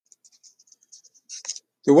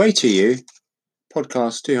The Way to You,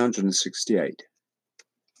 podcast 268.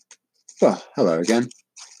 Well, hello again.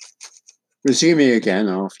 Resuming again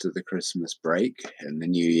after the Christmas break in the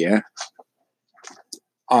new year.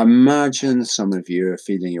 I imagine some of you are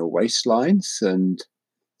feeling your waistlines and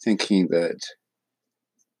thinking that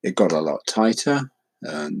it got a lot tighter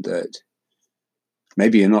and that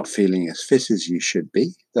maybe you're not feeling as fit as you should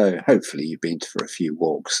be, though hopefully you've been for a few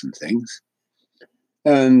walks and things.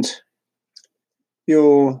 And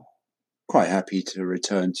you're quite happy to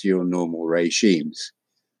return to your normal regimes,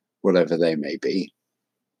 whatever they may be.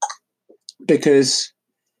 Because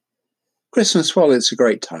Christmas, while it's a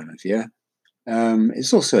great time of year,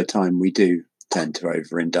 it's also a time we do tend to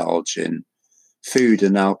overindulge in food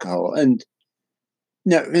and alcohol. And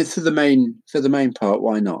for the main part,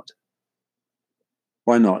 why not?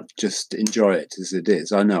 Why not just enjoy it as it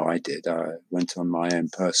is? I know I did. I went on my own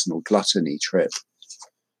personal gluttony trip.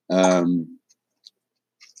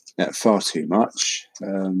 Far too much.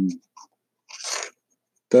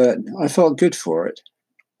 But I felt good for it.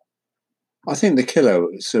 I think the killer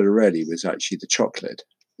sort of really was actually the chocolate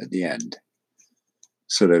at the end,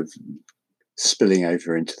 sort of spilling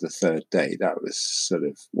over into the third day. That was sort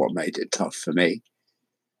of what made it tough for me.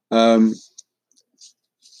 But,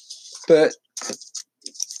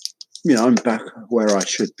 I'm back where I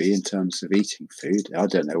should be in terms of eating food. I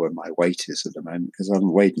don't know where my weight is at the moment because I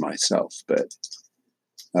haven't weighed myself, but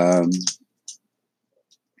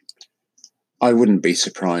I wouldn't be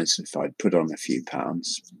surprised if I'd put on a few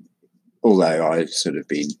pounds, although I've sort of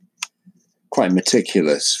been quite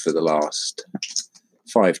meticulous for the last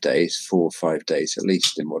 4 or 5 days at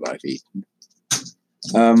least in what I've eaten.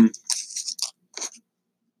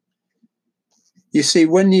 You see,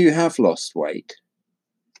 when you have lost weight,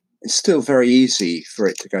 it's still very easy for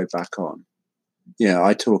it to go back on.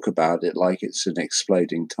 I talk about it like it's an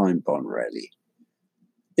exploding time bomb, really.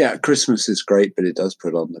 Yeah, Christmas is great, but it does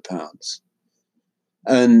put on the pounds.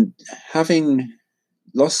 And having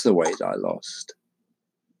lost the weight I lost,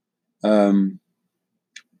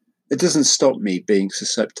 it doesn't stop me being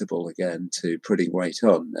susceptible again to putting weight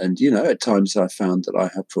on. And, at times I found that I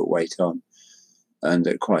have put weight on and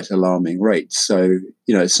at quite alarming rates. So,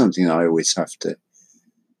 it's something I always have to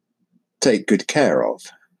take good care of,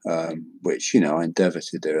 which, I endeavour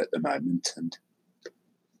to do at the moment. And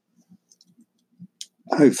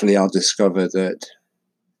hopefully I'll discover that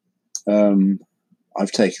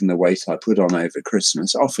I've taken the weight I put on over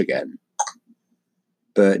Christmas off again.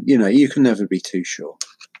 But, you can never be too sure.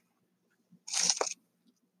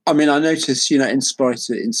 I mean, I notice, in spite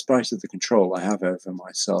of the control I have over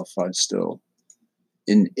myself, I'm still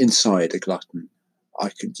inside a glutton. I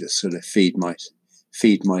could just sort of feed my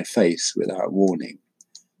face without warning,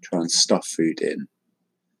 try and stuff food in,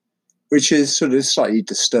 which is sort of slightly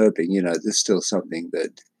disturbing. There's still something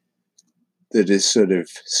that is sort of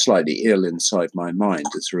slightly ill inside my mind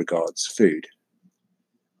as regards food.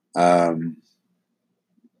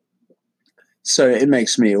 So it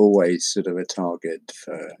makes me always sort of a target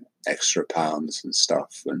for extra pounds and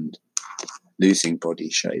stuff and losing body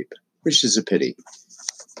shape, which is a pity.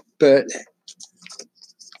 But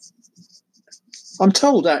I'm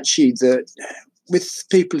told actually that with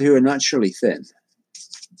people who are naturally thin,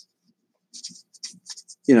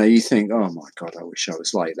 you think, oh my God, I wish I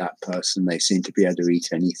was like that person. They seem to be able to eat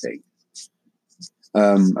anything.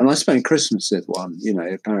 And I spent Christmas with one,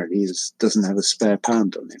 apparently he doesn't have a spare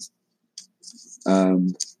pound on him.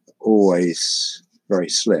 Always very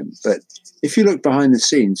slim. But if you look behind the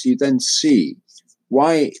scenes, you then see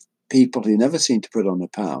why people who never seem to put on a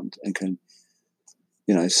pound and can,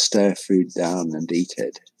 stare food down and eat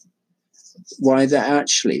it, why they're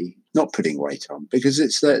actually not putting weight on, because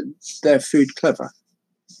it's their food clever.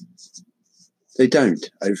 They don't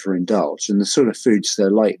overindulge, and the sort of foods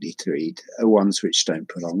they're likely to eat are ones which don't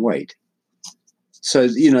put on weight. So,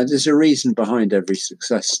 there's a reason behind every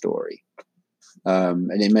success story.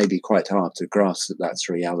 And it may be quite hard to grasp that that's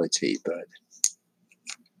reality, but,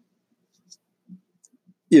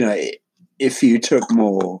 if you took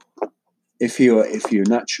more, if you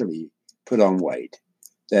naturally put on weight,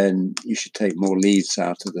 then you should take more leaves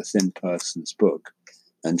out of the thin person's book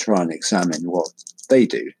and try and examine what they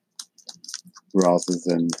do, rather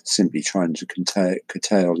than simply trying to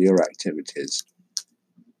curtail your activities.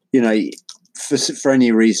 For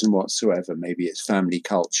any reason whatsoever, maybe it's family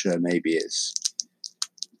culture, maybe it's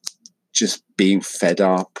just being fed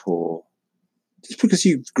up, or just because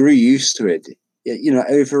you grew used to it,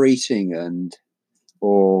 overeating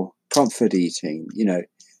or comfort eating,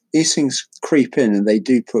 these things creep in and they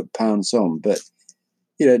do put pounds on, but,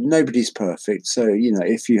 nobody's perfect. So,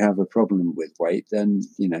 if you have a problem with weight, then,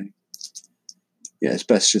 yeah, it's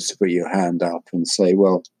best just to put your hand up and say,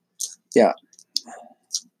 well, yeah,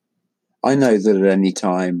 I know that at any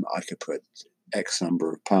time I could put X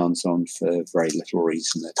number of pounds on for very little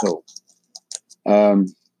reason at all.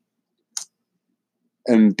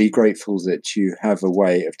 And be grateful that you have a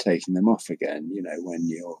way of taking them off again, when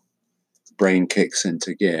your brain kicks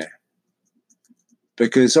into gear.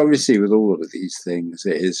 Because obviously with all of these things,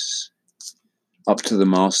 it is up to the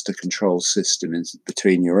master control system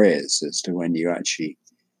between your ears as to when you actually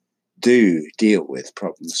do deal with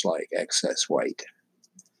problems like excess weight.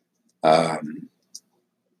 That's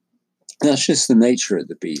just the nature of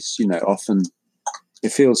the beast. Often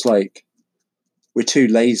it feels like we're too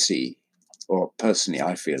lazy, or personally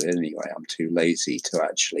I feel it anyway, I'm too lazy to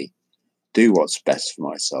actually do what's best for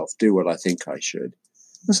myself, do what I think I should.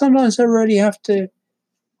 And sometimes I really have to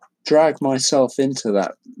drag myself into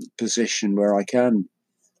that position where I can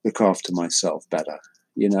look after myself better.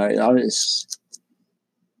 It's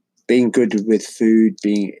being good with food,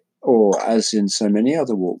 or as in so many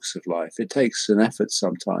other walks of life, it takes an effort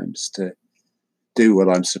sometimes to do what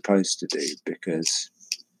I'm supposed to do, because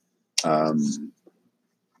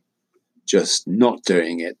just not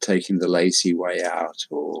doing it, taking the lazy way out,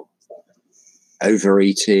 or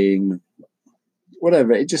overeating,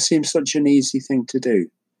 whatever, it just seems such an easy thing to do.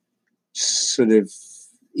 Sort of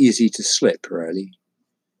easy to slip, really,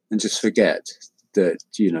 and just forget that,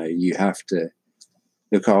 you have to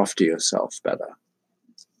look after yourself better.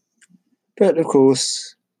 But of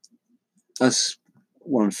course, as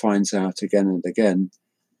one finds out again and again,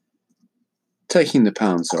 taking the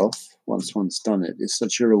pounds off, once one's done it, is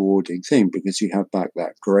such a rewarding thing, because you have back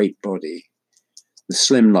that great body, the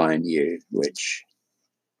slimline you, which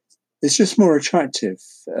is just more attractive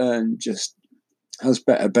and just has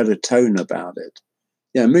a better tone about it.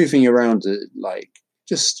 Yeah, moving around, like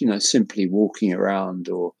just, simply walking around,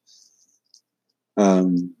 or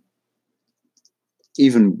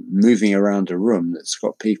even moving around a room that's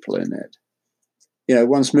got people in it.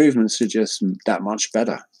 One's movements are just that much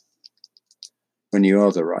better when you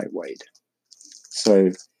are the right weight.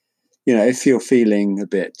 So, if you're feeling a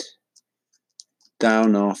bit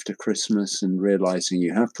down after Christmas and realizing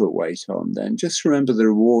you have put weight on, then just remember the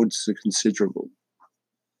rewards are considerable.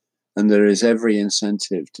 And there is every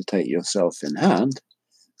incentive to take yourself in hand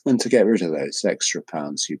and to get rid of those extra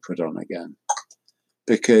pounds you put on again.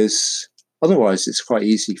 Because otherwise it's quite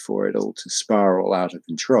easy for it all to spiral out of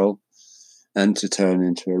control and to turn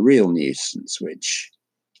into a real nuisance, which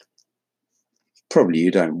probably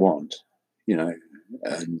you don't want,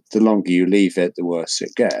 and the longer you leave it, the worse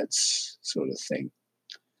it gets, sort of thing.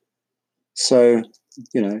 So,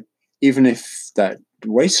 even if that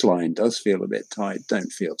waistline does feel a bit tight,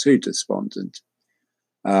 don't feel too despondent,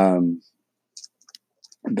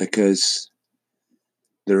 because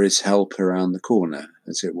there is help around the corner,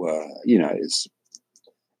 as it were.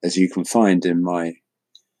 As you can find in my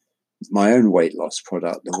own weight loss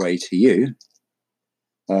product, The Way to You.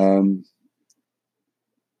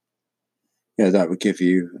 That would give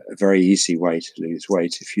you a very easy way to lose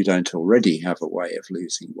weight if you don't already have a way of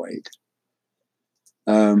losing weight.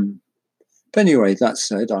 But anyway, that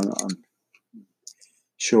said, I'm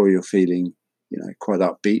sure you're feeling, quite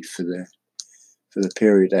upbeat for the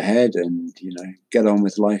period ahead, and get on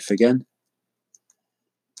with life again,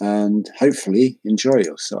 and hopefully enjoy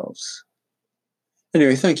yourselves.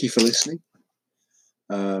 Anyway, thank you for listening.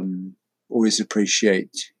 Always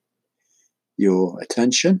appreciate your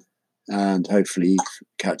attention, and hopefully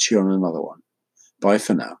catch you on another one. Bye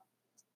for now.